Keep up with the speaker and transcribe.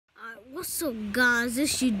What's up, guys?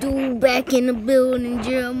 It's your dude back in the building,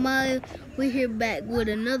 Jeremiah. We're here back with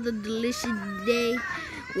another delicious day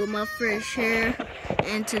with my fresh hair.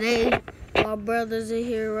 And today, my brothers are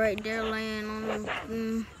here right there laying on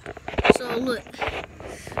the So look,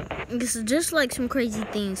 this is just like some crazy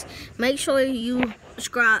things. Make sure you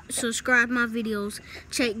subscribe my videos.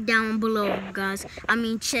 Check down below, guys.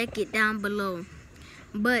 Check it down below.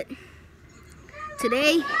 But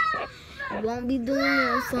today, we won't be doing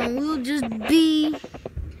no fun. We'll just be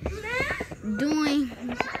doing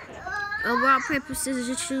a rock, paper,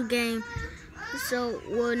 scissors, shoot game. So,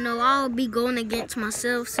 well, no, I'll be going against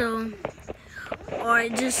myself. So,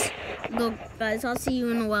 alright, just go, guys. I'll see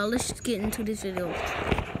you in a while. Let's just get into this video.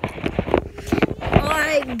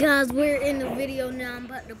 Alright, guys, we're in the video now. I'm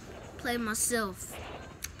about to play myself.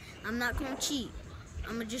 I'm not gonna cheat.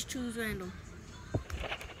 I'm gonna just choose random.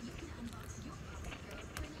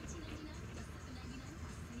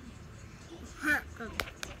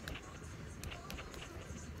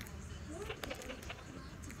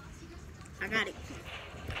 I got it.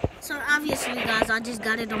 So obviously, guys, I just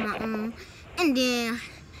got it on my own, and then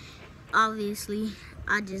obviously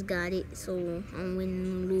I just got it, so I'm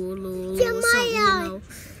winning little something, you know.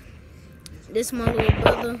 This is my little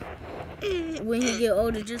brother. When he get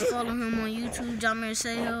older, just follow him on YouTube. Jamir,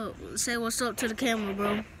 say what's up to the camera,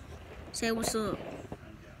 bro. Say what's up.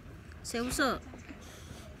 Say what's up.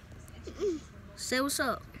 Say what's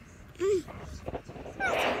up.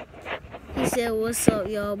 He said what's up,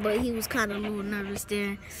 y'all, but he was kind of a little nervous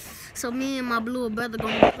there. So me and my little brother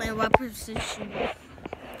gonna be playing rock, paper, scissors, shoot.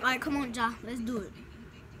 Alright, come on, Ja, let's do it.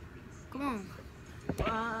 Come on.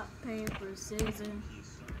 Rock, paper, scissors.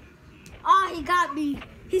 Oh, he got me.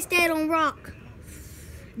 He stayed on rock.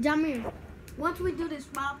 Jamir, once we do this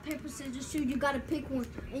rock, paper, scissors, shoot, you gotta pick one,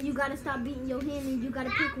 and you gotta stop beating your hand, and you gotta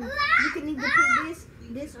pick one. You can either pick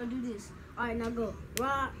this, or do this. Alright, now go.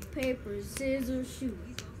 Rock, paper, scissors, shoot.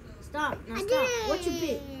 Stop. Now stop. What you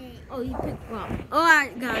pick? Oh, you picked rock.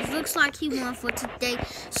 Alright, guys. Looks like he won for today.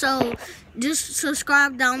 So, just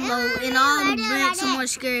subscribe down below. And I'll make some more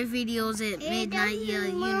scary videos at midnight. Yeah,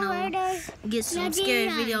 you know. Get some scary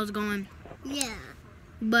videos going. Yeah.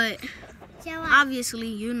 But, obviously,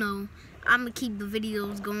 you know, I'm going to keep the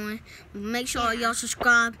videos going. Make sure y'all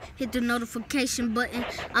subscribe. Hit the notification button.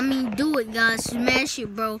 Do it, guys. Smash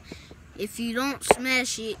it, bro. If you don't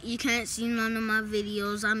smash it, you can't see none of my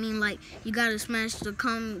videos. You gotta smash the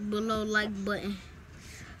comment below like button.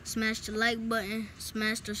 Smash the like button.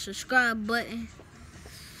 Smash the subscribe button.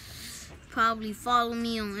 Probably follow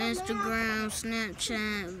me on Instagram,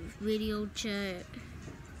 Snapchat, video chat.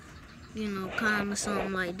 You know, kind of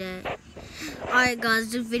something like that. Alright,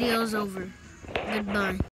 guys, this video's over. Goodbye.